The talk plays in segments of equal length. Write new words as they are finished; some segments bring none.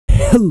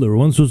Hello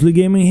everyone, Susli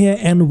Gaming here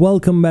and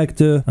welcome back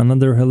to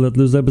another Hell Let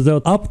Loose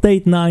episode.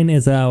 Update 9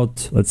 is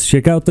out. Let's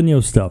check out the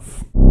new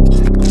stuff.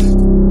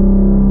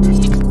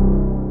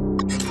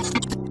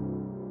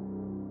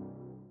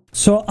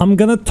 So I'm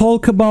gonna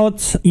talk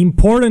about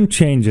important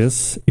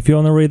changes. If you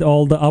wanna read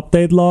all the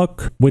update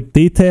log with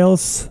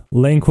details,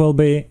 link will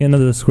be in the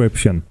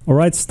description.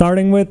 Alright,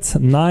 starting with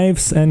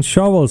knives and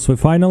shovels, we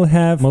finally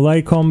have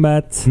melee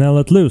combat now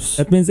let loose.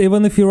 That means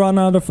even if you run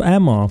out of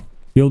ammo,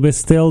 you'll be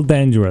still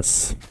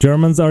dangerous.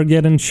 Germans are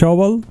getting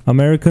shovel,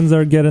 Americans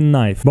are getting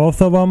knife.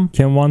 Both of them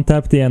can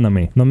one-tap the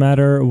enemy, no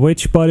matter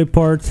which body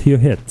part you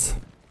hit.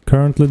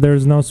 Currently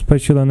there's no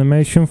special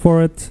animation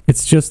for it.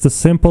 It's just a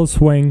simple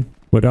swing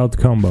without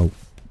combo.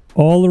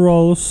 All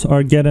rows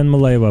are getting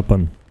melee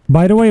weapon.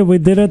 By the way, we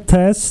did a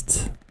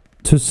test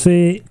to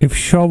see if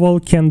shovel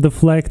can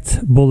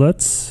deflect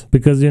bullets,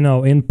 because you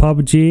know in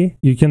PUBG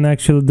you can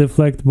actually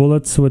deflect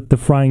bullets with the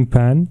frying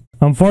pan.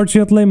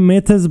 Unfortunately,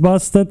 myth is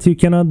busted. You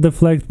cannot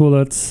deflect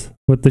bullets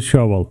with the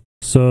shovel,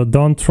 so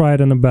don't try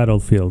it in a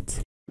battlefield.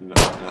 No,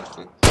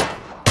 nothing.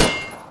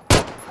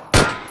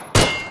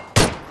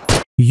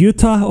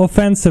 Utah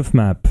offensive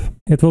map.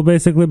 It will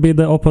basically be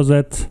the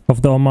opposite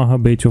of the Omaha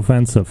Beach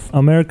offensive.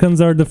 Americans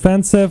are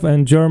defensive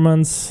and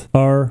Germans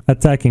are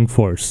attacking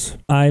force.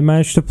 I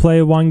managed to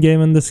play one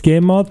game in this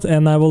game mode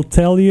and I will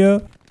tell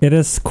you, it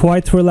is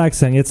quite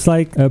relaxing. It's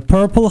like a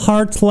purple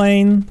heart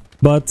lane,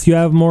 but you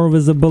have more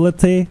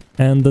visibility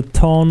and the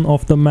tone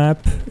of the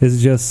map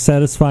is just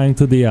satisfying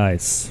to the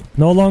eyes.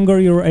 No longer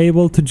you're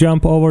able to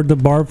jump over the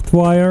barbed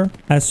wire.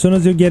 As soon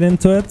as you get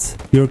into it,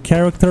 your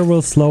character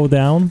will slow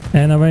down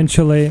and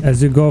eventually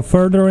as you go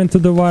further into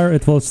the wire,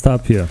 it will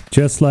stop you.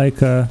 Just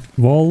like a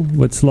wall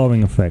with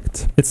slowing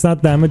effect. It's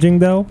not damaging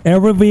though.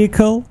 Every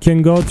vehicle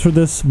can go through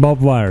this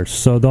barbed wires,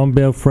 so don't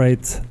be afraid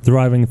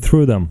driving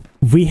through them.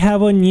 We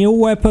have a new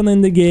weapon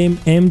in the game,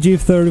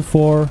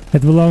 MG34.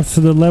 It belongs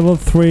to the level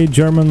 3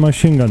 German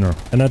machine gunner.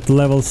 And at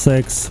level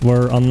 6,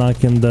 we're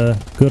unlocking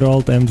the good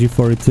old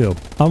MG42.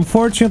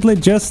 Unfortunately,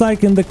 just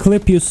like in the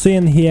clip you see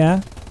in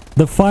here,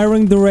 the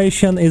firing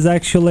duration is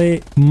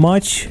actually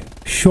much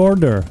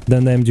shorter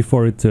than the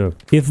MG42.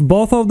 If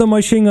both of the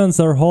machine guns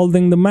are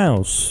holding the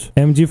mouse,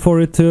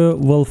 MG42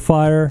 will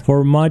fire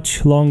for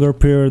much longer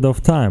period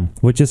of time,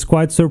 which is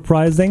quite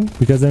surprising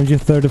because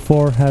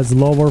MG34 has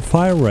lower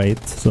fire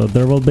rate, so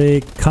there will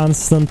be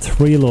constant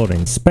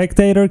reloading.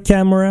 Spectator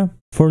camera.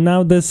 For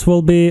now, this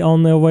will be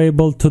only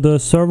available to the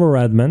server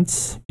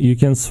admins. You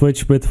can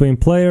switch between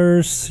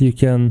players, you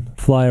can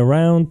fly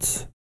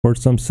around for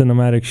some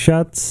cinematic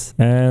shots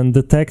and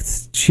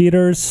detect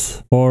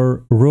cheaters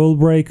or rule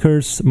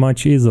breakers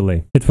much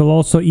easily. It will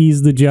also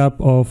ease the job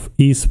of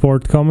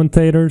esport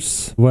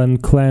commentators when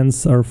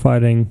clans are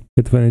fighting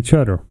between each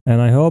other.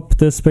 And I hope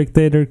this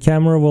spectator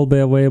camera will be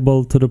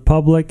available to the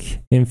public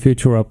in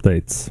future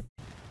updates.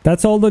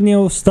 That's all the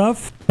new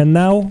stuff, and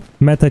now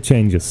meta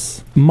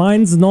changes.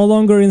 Mines no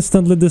longer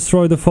instantly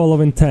destroy the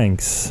following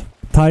tanks: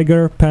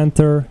 Tiger,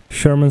 Panther,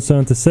 Sherman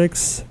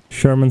 76,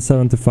 Sherman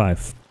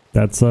 75.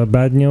 That's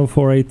bad news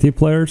for AT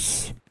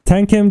players.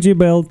 Tank MG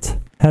build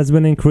has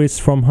been increased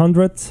from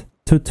 100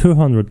 to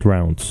 200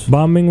 rounds.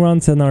 Bombing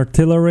runs and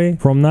artillery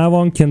from now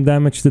on can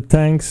damage the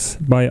tanks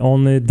by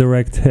only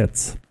direct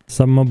hits.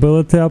 Some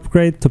mobility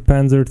upgrade to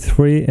Panzer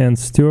III and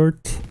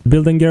Stuart.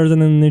 Building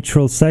garrison in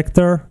neutral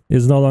sector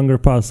is no longer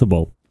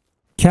possible.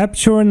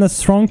 Capturing a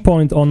strong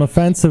point on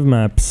offensive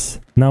maps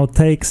now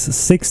takes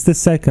 60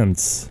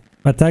 seconds.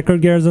 Attacker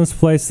garrisons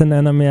placed in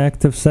enemy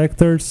active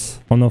sectors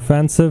on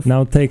offensive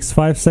now takes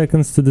 5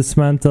 seconds to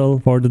dismantle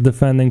for the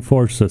defending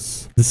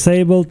forces.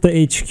 Disabled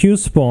the HQ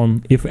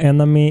spawn if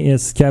enemy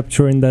is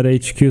capturing that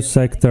HQ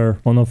sector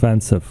on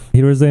offensive.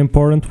 Here is the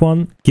important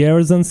one.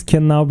 Garrisons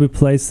can now be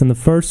placed in the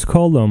first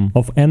column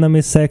of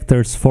enemy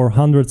sectors for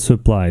 100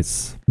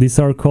 supplies. These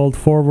are called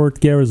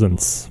forward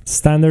garrisons.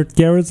 Standard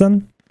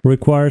garrison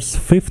requires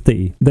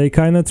 50. They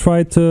kinda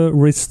try to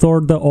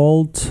restore the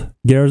old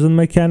garrison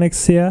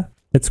mechanics here.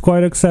 It's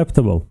quite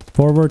acceptable.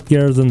 Forward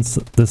garrisons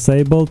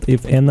disabled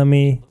if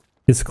enemy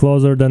is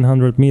closer than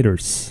 100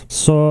 meters.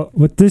 So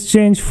with this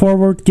change,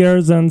 forward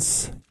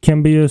garrisons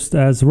can be used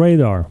as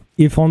radar.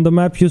 If on the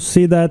map you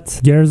see that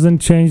garrison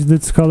changed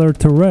its color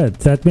to red,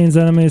 that means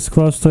enemy is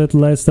close to it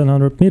less than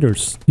 100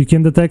 meters. You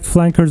can detect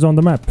flankers on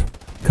the map.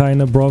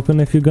 Kinda broken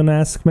if you're gonna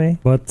ask me,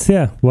 but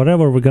yeah,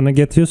 whatever, we're gonna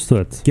get used to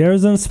it.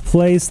 Garrisons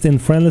placed in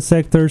friendly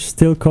sectors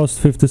still cost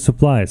 50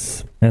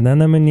 supplies. An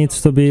enemy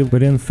needs to be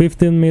within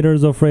 15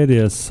 meters of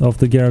radius of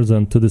the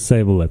garrison to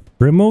disable it.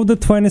 Remove the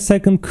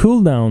 20-second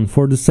cooldown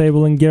for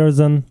disabling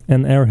garrison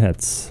and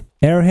airheads.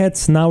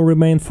 Airheads now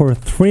remain for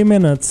 3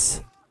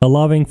 minutes,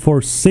 allowing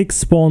for 6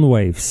 spawn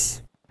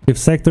waves. If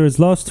sector is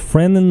lost,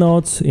 friendly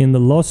nodes in the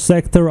lost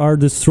sector are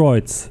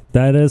destroyed.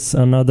 That is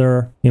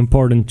another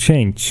important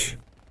change.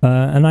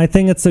 And I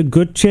think it's a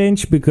good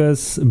change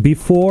because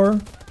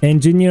before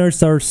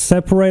engineers are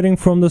separating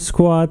from the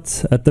squad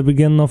at the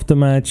beginning of the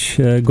match,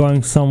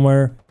 going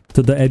somewhere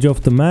to the edge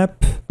of the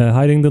map,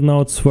 hiding the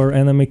nodes where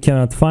enemy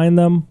cannot find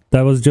them.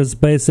 That was just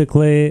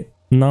basically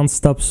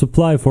non-stop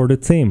supply for the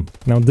team.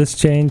 Now this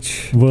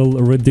change will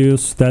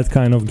reduce that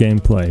kind of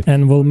gameplay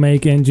and will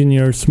make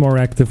engineers more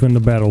active in the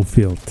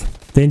battlefield.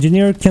 The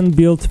engineer can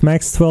build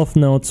max 12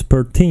 nodes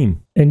per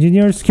team.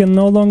 Engineers can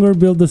no longer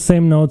build the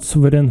same nodes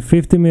within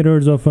 50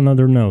 meters of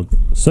another node.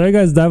 So yeah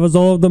guys, that was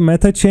all of the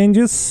meta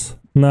changes.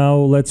 Now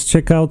let's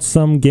check out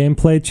some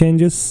gameplay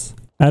changes.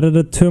 Added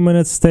a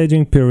 2-minute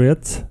staging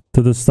period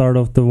to the start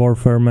of the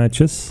warfare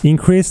matches.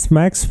 Increased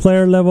max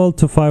player level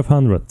to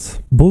 500.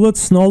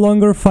 Bullets no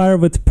longer fire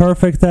with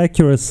perfect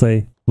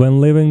accuracy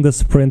when leaving the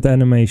sprint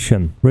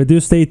animation.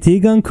 Reduced AT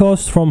gun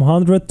cost from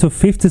 100 to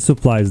 50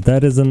 supplies.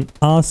 That is an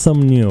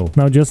awesome new.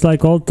 Now just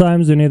like old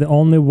times, you need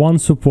only one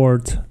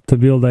support to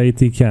build a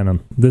AT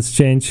cannon. This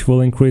change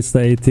will increase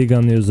the AT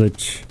gun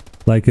usage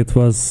like it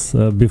was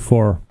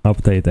before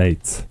update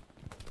 8.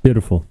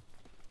 Beautiful.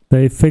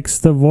 They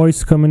fixed the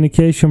voice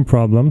communication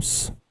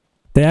problems.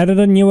 They added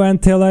a new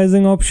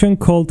anti-aliasing option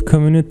called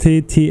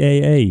Community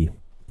TAA.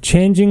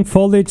 Changing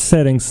foliage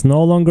settings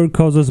no longer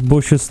causes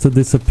bushes to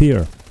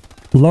disappear.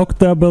 Locked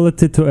the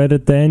ability to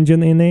edit the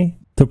engine ini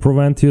to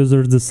prevent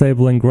users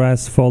disabling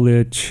grass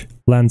foliage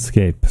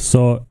landscape.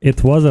 So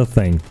it was a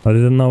thing. I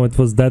didn't know it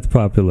was that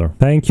popular.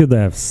 Thank you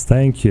devs,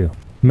 thank you.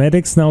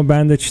 Medics now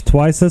bandage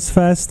twice as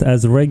fast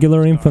as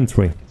regular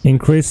infantry.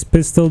 Increased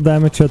pistol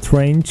damage at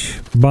range.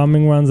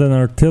 Bombing runs and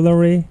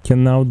artillery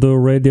can now do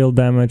radial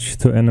damage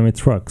to enemy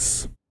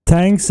trucks.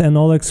 Tanks and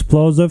all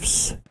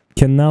explosives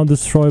can now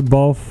destroy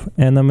both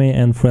enemy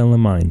and friendly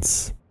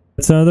mines.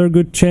 It's another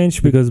good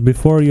change because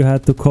before you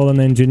had to call an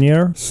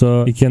engineer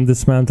so you can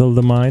dismantle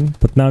the mine,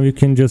 but now you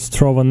can just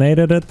throw a nade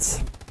at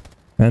it.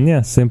 And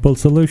yeah, simple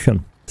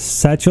solution.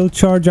 Satchel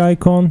charge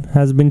icon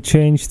has been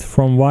changed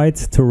from white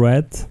to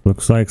red.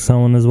 Looks like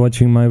someone is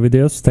watching my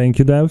videos. Thank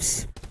you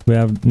devs. We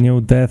have new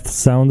death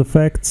sound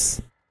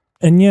effects.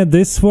 And yeah,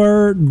 these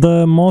were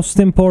the most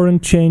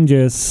important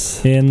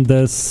changes in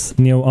this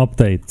new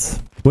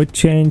update. Which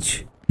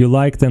change you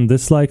liked and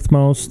disliked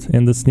most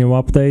in this new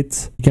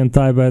update? You can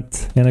type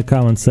it in a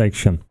comment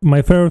section.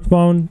 My favorite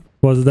one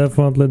was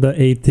definitely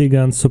the AT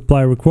gun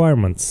supply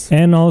requirements.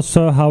 And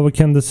also how we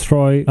can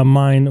destroy a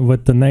mine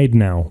with the nade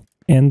now.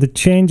 And the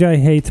change I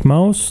hate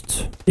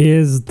most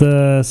is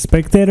the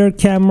spectator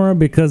camera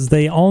because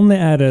they only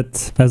add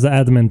it as an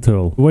admin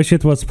tool. Wish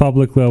it was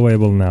publicly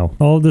available now.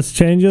 All these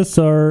changes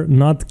are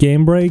not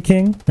game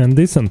breaking and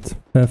decent.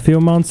 A few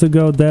months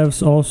ago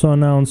devs also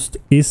announced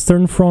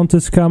Eastern Front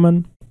is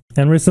coming.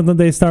 And recently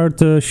they started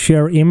to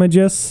share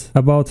images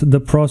about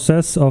the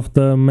process of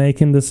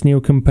making this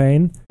new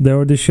campaign. They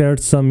already shared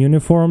some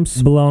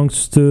uniforms,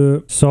 belongs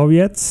to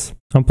Soviets.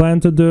 I'm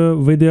planning to do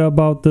a video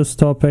about this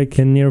topic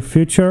in near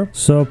future,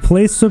 so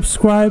please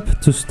subscribe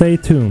to stay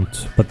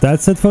tuned. But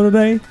that's it for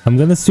today. I'm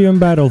gonna see you in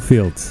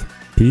Battlefield.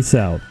 Peace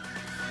out.